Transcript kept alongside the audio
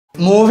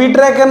Movie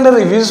ട്രാക്കറിൻ്റെ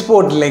review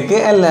സ്പോട്ടിലേക്ക്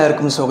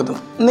എല്ലാവർക്കും സ്വാഗതം.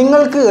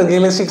 നിങ്ങൾക്ക്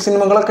റിയലിസ്റ്റിക്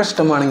സിനിമകളൊക്കെ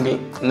ഇഷ്ടമാണെങ്കിൽ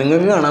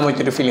നിങ്ങൾക്ക് കാണാൻ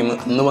പറ്റിയൊരു ഫിലിം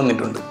ഇന്ന്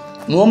വന്നിട്ടുണ്ട്.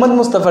 മുഹമ്മദ്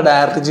മുസ്തഫ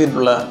ഡയറക്റ്റ്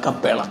ചെയ്തിട്ടുള്ള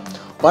Kappela.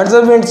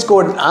 WhatsApp word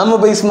squad am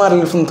Ubais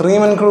from 3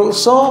 Men Crew.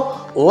 So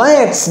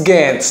let's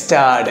get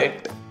started.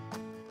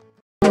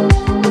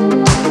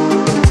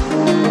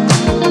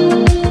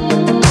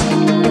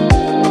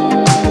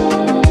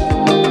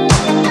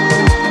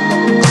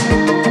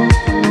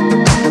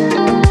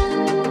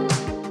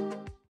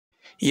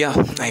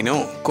 I know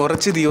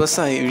കുറച്ച്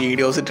ദിവസമായി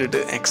വീഡിയോസ് ഇട്ടിട്ട്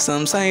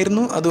എക്സാംസ്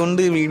ആയിരുന്നു,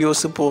 അതുകൊണ്ട്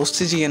വീഡിയോസ്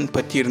പോസ്റ്റ് ചെയ്യാൻ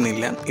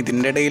പറ്റിയിരുന്നില്ല.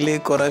 ഇതിൻ്റെ ഇടയിൽ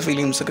കുറേ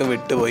ഫിലിംസൊക്കെ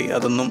വിട്ടുപോയി,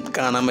 അതൊന്നും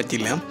കാണാൻ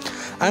പറ്റില്ല.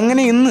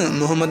 അങ്ങനെ ഇന്ന്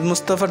മുഹമ്മദ്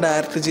മുസ്തഫ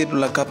ഡയറക്റ്റ്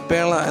ചെയ്തിട്ടുള്ള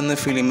കപ്പേള എന്ന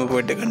ഫിലിം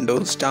പോയിട്ട് കണ്ടു.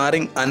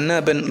 Steering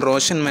അന്നബൻ,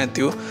 Roshan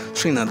Mathew,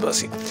 sreenath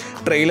Bhasi.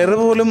 Trailer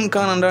പോലും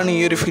കാണാണ്ടാണ് ഈ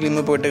ഒരു ഫിലിം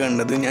പോയിട്ട്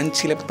കണ്ടത്. ഞാൻ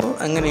ചിലപ്പോൾ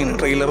അങ്ങനെയാണ്,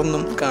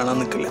 ട്രെയിലറൊന്നും കാണാൻ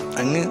നിൽക്കില്ല,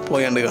 അങ്ങ്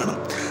പോയാണ്ട് കാണും.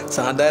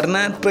 സാധാരണ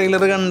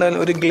ട്രെയിലർ കണ്ടാൽ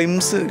ഒരു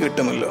ഗ്ലിംസ്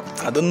കിട്ടുമല്ലോ,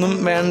 അതൊന്നും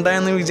വേണ്ട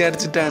എന്ന്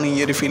വിചാരിച്ചിട്ടാണ് ഈ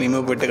ഒരു ഫിലിം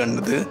പോയിട്ട്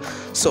കണ്ടത്.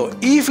 സോ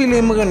ഈ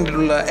ഫിലിം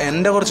കണ്ടിട്ടുള്ള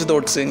എൻ്റെ കുറച്ച്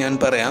തോട്ട്സ് ഞാൻ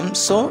പറയാം.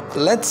 So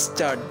let's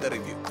start the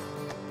review.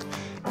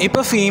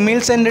 ഇപ്പോൾ ഫീമെയിൽ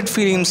സെൻറ്റഡ്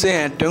ഫിലിംസ്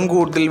ഏറ്റവും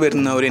കൂടുതൽ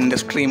വരുന്ന ഒരു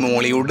ഇൻഡസ്ട്രി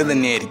മോളിവുഡ്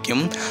തന്നെയായിരിക്കും.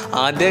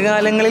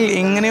 ആദ്യകാലങ്ങളിൽ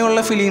ഇങ്ങനെയുള്ള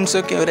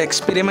ഫിലിംസൊക്കെ ഒരു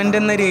എക്സ്പെരിമെൻ്റ്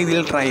എന്ന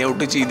രീതിയിൽ ട്രൈ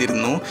ഔട്ട്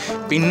ചെയ്തിരുന്നു.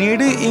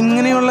 പിന്നീട്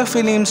ഇങ്ങനെയുള്ള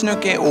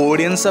ഫിലിംസിനൊക്കെ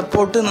ഓഡിയൻസ്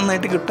സപ്പോർട്ട്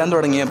നന്നായിട്ട് കിട്ടാൻ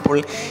തുടങ്ങിയപ്പോൾ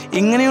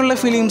ഇങ്ങനെയുള്ള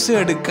ഫിലിംസ്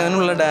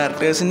എടുക്കാനുള്ള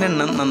ഡയറക്ടേഴ്സിൻ്റെ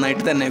എണ്ണം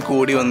നന്നായിട്ട് തന്നെ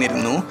കൂടി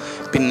വന്നിരുന്നു.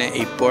 പിന്നെ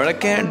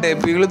ഇപ്പോഴൊക്കെ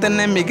ഡെബ്യൂവിൽ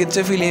തന്നെ മികച്ച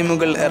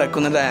ഫിലിമുകൾ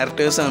ഇറക്കുന്ന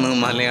ഡയറക്ടേഴ്സാണ്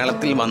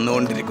മലയാളത്തിൽ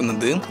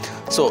വന്നുകൊണ്ടിരിക്കുന്നത്.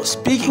 സോ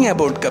സ്പീക്കിംഗ്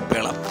അബൌട്ട്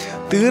കപ്പേള,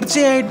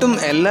 തീർച്ചയായിട്ടും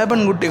എല്ലാ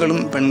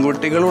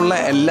പെൺകുട്ടികളുള്ള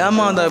എല്ലാ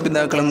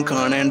മാതാപിതാക്കളും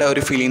കാണേണ്ട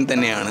ഒരു ഫിലിം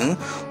തന്നെയാണ്.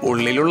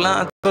 ഉള്ളിലുള്ള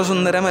അത്ര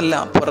സുന്ദരമല്ല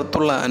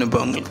പുറത്തുള്ള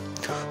അനുഭവങ്ങൾ.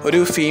 ഒരു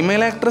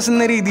ഫീമെയിൽ ആക്ട്രസ്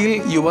എന്ന രീതിയിൽ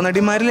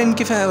യുവനടിമാരിൽ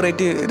എനിക്ക്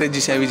ഫേവറേറ്റ്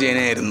രജിഷ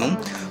വിജയനായിരുന്നു.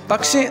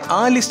 പക്ഷേ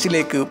ആ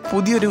ലിസ്റ്റിലേക്ക്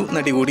പുതിയൊരു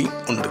നടി കൂടി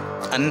ഉണ്ട്,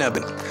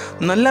 അന്നബൻ.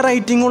 നല്ല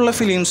റൈറ്റിംഗ് ഉള്ള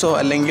ഫിലിംസോ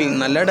അല്ലെങ്കിൽ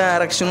നല്ല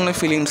ഡയറക്ഷനുള്ള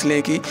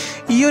ഫിലിംസിലേക്ക്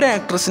ഈ ഒരു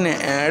ആക്ട്രസിനെ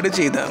ആഡ്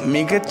ചെയ്ത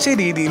മികച്ച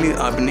രീതിയിൽ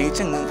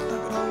അഭിനയിച്ചങ്ങ്.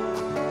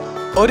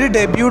 ഒരു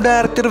ഡെബ്യൂ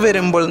ഡയറക്ടർ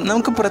വരുമ്പോൾ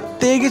നമുക്ക്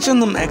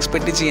പ്രത്യേകിച്ചൊന്നും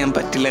എക്സ്പെക്റ്റ് ചെയ്യാൻ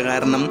പറ്റില്ല,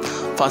 കാരണം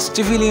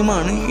ഫസ്റ്റ്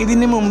ഫിലിമാണ്,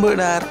 ഇതിന് മുമ്പ്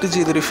ഡയറക്റ്റ്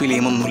ചെയ്തൊരു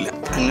ഫിലിമൊന്നുമില്ല,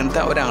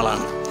 അങ്ങനത്തെ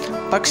ഒരാളാണ്.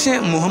 പക്ഷേ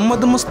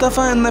മുഹമ്മദ് മുസ്തഫ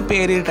എന്ന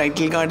പേര്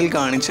ടൈറ്റിൽ കാർഡിൽ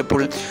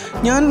കാണിച്ചപ്പോൾ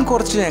ഞാൻ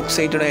കുറച്ച്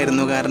എക്സൈറ്റഡ്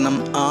ആയിരുന്നു, കാരണം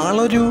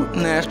ആളൊരു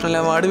നാഷണൽ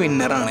അവാർഡ്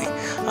വിന്നറാണ്.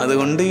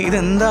 അതുകൊണ്ട്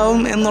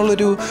ഇതെന്താവും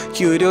എന്നുള്ളൊരു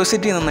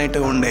ക്യൂരിയോസിറ്റി നന്നായിട്ട്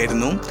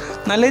ഉണ്ടായിരുന്നു.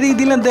 നല്ല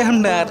രീതിയിൽ അദ്ദേഹം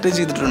ഡയറക്റ്റ്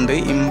ചെയ്തിട്ടുണ്ട്.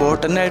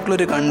 ഇമ്പോർട്ടൻ്റ്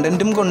ആയിട്ടുള്ളൊരു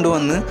കണ്ടൻറ്റും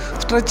കൊണ്ടുവന്ന്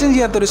സ്ട്രെച്ചും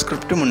ചെയ്യാത്തൊരു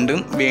സ്ക്രിപ്റ്റുമുണ്ട്.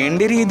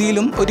 വേണ്ട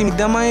രീതിയിലും ഒരു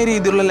മിതമായ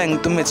രീതിയിലുള്ള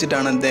ലെങ്ത്തും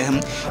വെച്ചിട്ടാണ് അദ്ദേഹം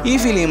ഈ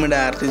ഫിലിം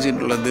ഡയറക്റ്റ്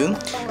ചെയ്തിട്ടുള്ളത്.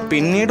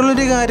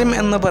 പിന്നീടുള്ളൊരു കാര്യം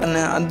എന്ന്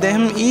പറഞ്ഞാൽ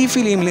അദ്ദേഹം ഈ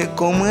ഫിലിമിൽ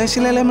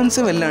കൊമേഴ്ഷ്യൽ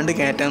എലമെൻറ്റ്സ് വല്ലാണ്ട്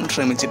കയറ്റാൻ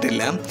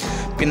ശ്രമിച്ചിട്ടില്ല.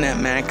 പിന്നെ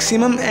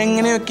മാക്സിമം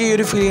എങ്ങനെയൊക്കെ ഈ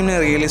ഒരു ഫിലിമിനെ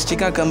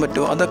റിയലിസ്റ്റിക് ആക്കാൻ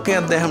പറ്റുമോ അതൊക്കെ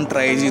അദ്ദേഹം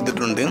ട്രൈ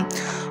ചെയ്തിട്ടുണ്ട്.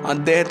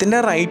 അദ്ദേഹത്തിൻ്റെ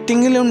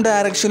റൈറ്റിങ്ങിലും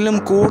ഡയറക്ഷനിലും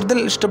കൂടുതൽ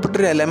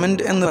ഇഷ്ടപ്പെട്ടൊരു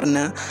എലമെൻറ്റ് എന്ന്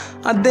പറഞ്ഞാൽ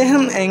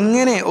അദ്ദേഹം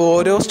എങ്ങനെ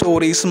ഓരോ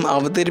സ്റ്റോറീസും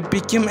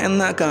അവതരിപ്പിക്കും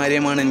എന്ന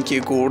കാര്യമാണ് എനിക്ക്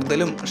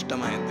കൂടുതലും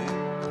ഇഷ്ടമായത്.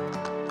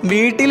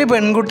 വീട്ടിൽ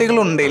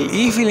പെൺകുട്ടികളുണ്ടെങ്കിൽ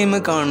ഈ ഫിലിം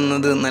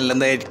കാണുന്നത്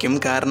നല്ലതായിരിക്കും,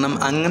 കാരണം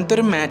അങ്ങനത്തെ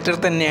ഒരു മാറ്റർ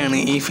തന്നെയാണ്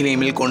ഈ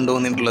ഫിലിമിൽ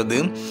കൊണ്ടുവന്നിട്ടുള്ളത്.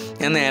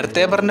 ഞാൻ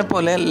നേരത്തെ പറഞ്ഞ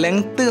പോലെ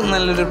ലെങ്ത്ത്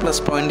നല്ലൊരു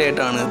പ്ലസ് പോയിൻ്റ്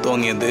ആയിട്ടാണ്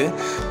തോന്നിയത്,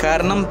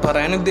 കാരണം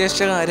പറയാൻ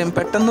ഉദ്ദേശിച്ച കാര്യം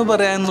പെട്ടെന്ന്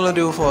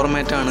പറയാനുള്ളൊരു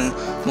ഫോർമാറ്റാണ്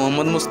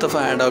മുഹമ്മദ് മുസ്തഫ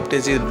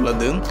അഡോപ്റ്റ്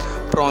ചെയ്തിട്ടുള്ളത്.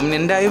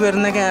 പ്രോമിനൻ്റായി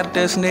വരുന്ന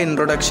ക്യാരക്ടേഴ്സിൻ്റെ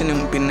ഇൻട്രൊഡക്ഷനും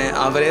പിന്നെ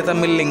അവരെ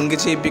തമ്മിൽ ലിങ്ക്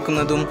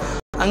ചെയ്യിപ്പിക്കുന്നതും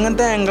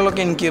അങ്ങനത്തെ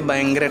ആംഗിളൊക്കെ എനിക്ക്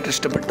ഭയങ്കരമായിട്ട്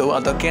ഇഷ്ടപ്പെട്ടു.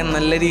 അതൊക്കെ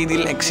നല്ല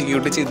രീതിയിൽ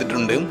എക്സിക്യൂട്ട്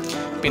ചെയ്തിട്ടുണ്ട്.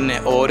 പിന്നെ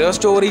ഓരോ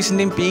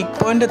സ്റ്റോറീസിൻ്റെയും പീക്ക്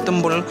പോയിൻ്റ്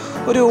എത്തുമ്പോൾ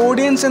ഒരു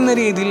ഓഡിയൻസ് എന്ന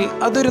രീതിയിൽ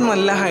അതൊരു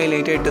നല്ല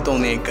ഹൈലൈറ്റ് ആയിട്ട്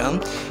തോന്നിയേക്കാം.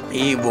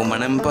 ഈ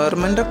വുമൺ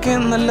എംപവർമെൻ്റ് ഒക്കെ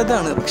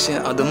നല്ലതാണ്, പക്ഷെ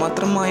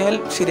അതുമാത്രമായാൽ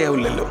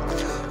ശരിയാവില്ലല്ലോ.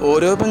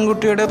 ഓരോ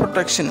പെൺകുട്ടിയുടെ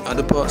പ്രൊട്ടക്ഷൻ,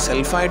 അതിപ്പോൾ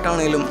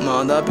സെൽഫായിട്ടാണെങ്കിലും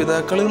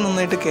മാതാപിതാക്കൾ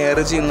നന്നായിട്ട് കെയർ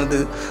ചെയ്യുന്നത്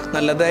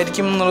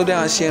നല്ലതായിരിക്കും എന്നുള്ളൊരു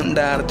ആശയം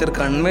ഡയറക്ടർ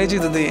കൺവേ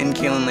ചെയ്തത്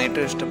എനിക്ക്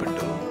നന്നായിട്ട്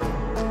ഇഷ്ടപ്പെട്ടു.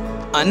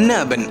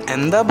 അന്നബൻ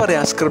എന്താ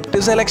പറയുക, സ്ക്രിപ്റ്റ്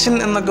സെലക്ഷൻ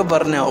എന്നൊക്കെ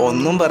പറഞ്ഞാൽ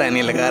ഒന്നും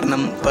പറയാനില്ല,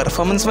 കാരണം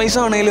പെർഫോമൻസ് വൈസ്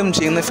ആണെങ്കിലും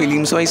ചെയ്യുന്ന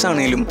ഫിലിംസ് വൈസ്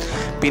ആണെങ്കിലും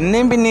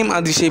പിന്നെയും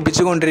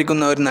അതിശയിപ്പിച്ചു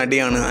കൊണ്ടിരിക്കുന്ന ഒരു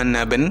നടിയാണ്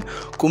അന്നബൻ.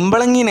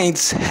 കുമ്പളങ്ങി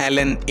നൈറ്റ്സ്,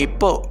 ഹെലൻ,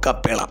 ഇപ്പോൾ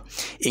കപ്പേള.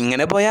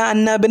 ഇങ്ങനെ പോയാൽ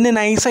അന്നബൻ്റെ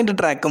നൈസായിട്ട്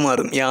ട്രാക്ക്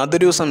മാറും,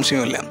 യാതൊരു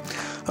സംശയവുമില്ല.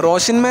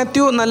 റോഷൻ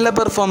മാത്യു നല്ല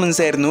പെർഫോമൻസ്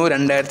ആയിരുന്നു.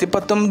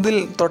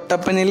 2019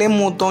 തൊട്ടപ്പനിലെയും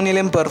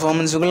മൂത്തോനിലെയും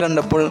പെർഫോമൻസുകൾ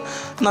കണ്ടപ്പോൾ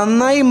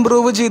നന്നായി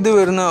ഇമ്പ്രൂവ് ചെയ്ത്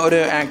വരുന്ന ഒരു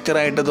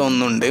ആക്ടറായിട്ട്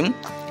തോന്നുന്നുണ്ട്.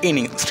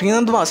 ഇനി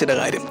sreenath Bhasiയുടെ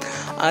കാര്യം,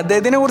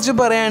 അദ്ദേഹത്തിനെ കുറിച്ച്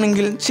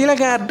പറയുകയാണെങ്കിൽ ചില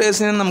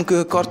ക്യാരക്ടേഴ്സിനെ നമുക്ക്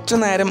കുറച്ച്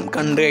നേരം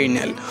കണ്ടു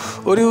കഴിഞ്ഞാൽ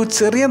ഒരു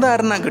ചെറിയ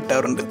ധാരണ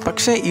കിട്ടാറുണ്ട്.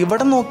 പക്ഷേ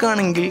ഇവിടെ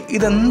നോക്കുകയാണെങ്കിൽ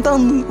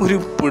ഇതെന്താന്ന് ഒരു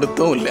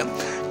പിടുത്തവുമില്ല.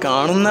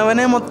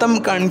 കാണുന്നവനെ മൊത്തം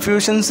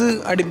കൺഫ്യൂഷൻസ്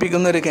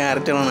അടിപ്പിക്കുന്ന ഒരു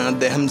ക്യാരക്ടറാണ്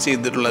അദ്ദേഹം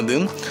ചെയ്തിട്ടുള്ളത്.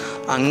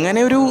 അങ്ങനെ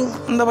ഒരു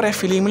എന്താ പറയുക,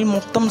 ഫിലിമിൽ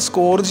മൊത്തം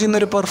സ്കോർ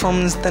ചെയ്യുന്നൊരു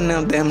പെർഫോമൻസ് തന്നെ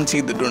അദ്ദേഹം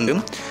ചെയ്തിട്ടുണ്ട്.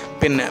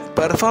 പിന്നെ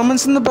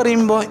പെർഫോമൻസ് എന്ന്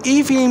പറയുമ്പോൾ ഈ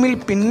ഫിലിമിൽ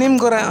പിന്നെയും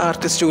കുറേ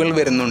ആർട്ടിസ്റ്റുകൾ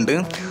വരുന്നുണ്ട്.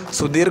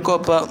 സുധീർ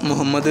കോപ്പ,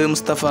 മുഹമ്മദ്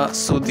മുസ്തഫ,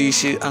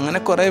 സുധീഷ്, അങ്ങനെ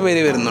കുറേ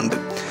പേര് വരുന്നുണ്ട്.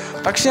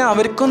 പക്ഷേ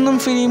അവർക്കൊന്നും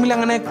ഫിലിമിൽ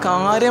അങ്ങനെ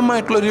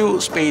കാര്യമായിട്ടുള്ളൊരു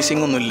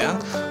സ്പേസിംഗ് ഒന്നുമില്ല.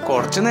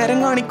 കുറച്ച് നേരം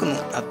കാണിക്കുന്നു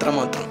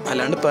അത്രമാത്രം,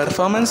 അല്ലാണ്ട്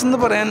പെർഫോമൻസ് എന്ന്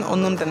പറയാൻ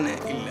ഒന്നും തന്നെ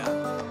ഇല്ല.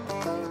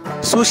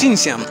 സുഷിൻ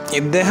ശ്യാം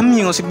ഇദ്ദേഹം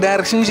മ്യൂസിക്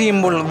ഡയറക്ഷൻ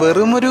ചെയ്യുമ്പോൾ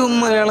വെറും ഒരു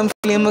മലയാളം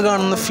ഫിലിം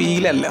കാണുന്ന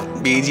ഫീലല്ല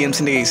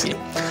BGMസിൻ്റെ കേസിൽ.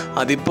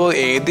 അതിപ്പോൾ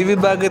ഏത്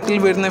വിഭാഗത്തിൽ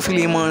വരുന്ന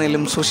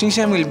ഫിലിമാണെങ്കിലും Sushin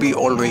Shyam will be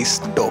always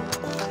top.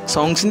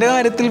 സോങ്സിൻ്റെ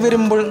കാര്യത്തിൽ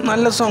വരുമ്പോൾ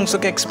നല്ല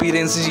സോങ്സൊക്കെ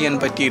എക്സ്പീരിയൻസ് ചെയ്യാൻ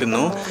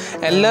പറ്റിയിരുന്നു.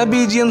 എല്ലാ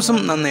BGMസും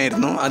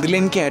നന്നായിരുന്നു.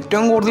 അതിലെനിക്ക്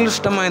ഏറ്റവും കൂടുതൽ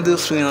ഇഷ്ടമായത്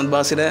ശ്രീനാഥ്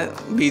ഭാസിയുടെ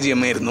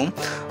BGM ആയിരുന്നു.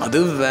 അത്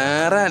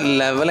വേറെ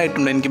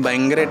ലെവലായിട്ടുണ്ട്, എനിക്ക്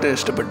ഭയങ്കരമായിട്ട്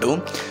ഇഷ്ടപ്പെട്ടു.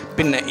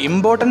 പിന്നെ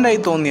ഇമ്പോർട്ടൻ്റ് ആയി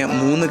തോന്നിയ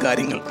 3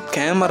 കാര്യങ്ങൾ: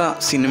 ക്യാമറ,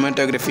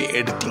 സിനിമാറ്റോഗ്രഫി,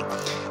 എഡിറ്റിംഗ്.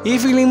 ഈ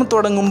ഫിലിം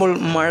തുടങ്ങുമ്പോൾ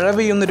മഴ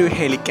പെയ്യുന്നൊരു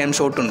ഹെലിക്യാം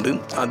ഷോട്ടുണ്ട്.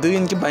 അത്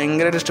എനിക്ക്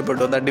ഭയങ്കരമായിട്ട്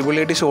ഇഷ്ടപ്പെട്ടു. അത്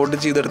അടിപൊളിയായിട്ട് ഷോട്ട്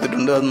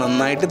ചെയ്തെടുത്തിട്ടുണ്ട്. അത്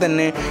നന്നായിട്ട്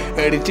തന്നെ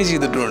എഡിറ്റ്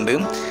ചെയ്തിട്ടുണ്ട്.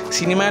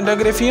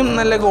 സിനിമാറ്റോഗ്രഫിയും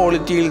നല്ല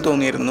ക്വാളിറ്റിയിൽ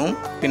തോന്നിയിരുന്നു.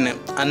 പിന്നെ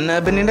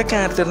അന്നാബനിൻ്റെ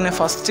ക്യാരക്ടറിനെ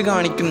ഫസ്റ്റ്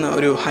കാണിക്കുന്ന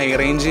ഒരു ഹൈ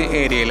റേഞ്ച്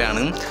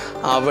ഏരിയയിലാണ്.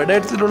 അവിടെ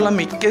എടുത്തിട്ടുള്ള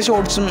മിക്ക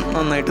ഷോട്ട്സും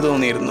നന്നായിട്ട്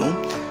തോന്നിയിരുന്നു.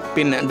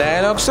 പിന്നെ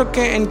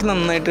ഡയലോഗ്സൊക്കെ എനിക്ക്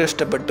നന്നായിട്ട്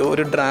ഇഷ്ടപ്പെട്ടു.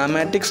 ഒരു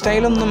ഡ്രാമാറ്റിക്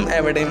സ്റ്റൈലൊന്നും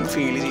എവിടെയും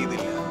ഫീൽ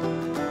ചെയ്തില്ല.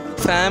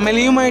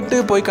 ഫാമിലിയുമായിട്ട്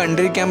പോയി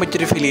കണ്ടിരിക്കാൻ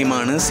പറ്റിയൊരു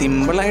ഫിലിമാണ്.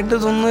 സിമ്പിളായിട്ട്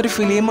തോന്നുന്ന ഒരു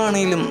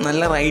ഫിലിമാണെങ്കിലും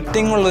നല്ല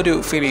റൈറ്റിംഗ് ഉള്ളൊരു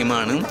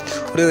ഫിലിമാണ്.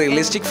 ഒരു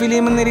റിയലിസ്റ്റിക്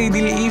ഫിലിം എന്ന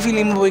രീതിയിൽ ഈ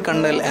ഫിലിം പോയി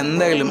കണ്ടാൽ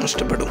എന്തായാലും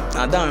ഇഷ്ടപ്പെടും.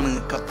 അതാണ്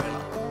കപ്പേള.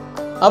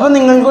 അപ്പോൾ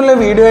നിങ്ങൾക്കുള്ള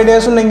വീഡിയോ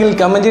ഐഡിയാസ് ഉണ്ടെങ്കിൽ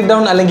കമൻറ്റ്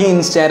ഡൗൺ അല്ലെങ്കിൽ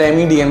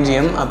ഇൻസ്റ്റാഗ്രാമിൽ DM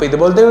ചെയ്യാം. അപ്പോൾ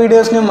ഇതുപോലത്തെ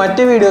വീഡിയോസിനും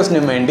മറ്റ്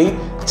വീഡിയോസിനും വേണ്ടി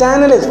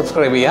ചാനൽ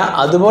സബ്സ്ക്രൈബ് ചെയ്യുക.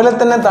 അതുപോലെ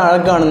തന്നെ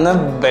താഴെ കാണുന്ന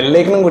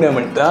ബെല്ലൈക്കനും കൂടി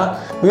അമർത്തുക.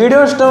 വീഡിയോ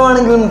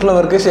ഇഷ്ടമാണെങ്കിൽ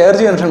മറ്റുള്ളവർക്ക് ഷെയർ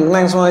ചെയ്യാൻ ശ്രമിക്കും.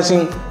 Thanks for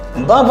watching.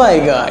 Bye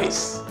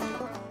guys.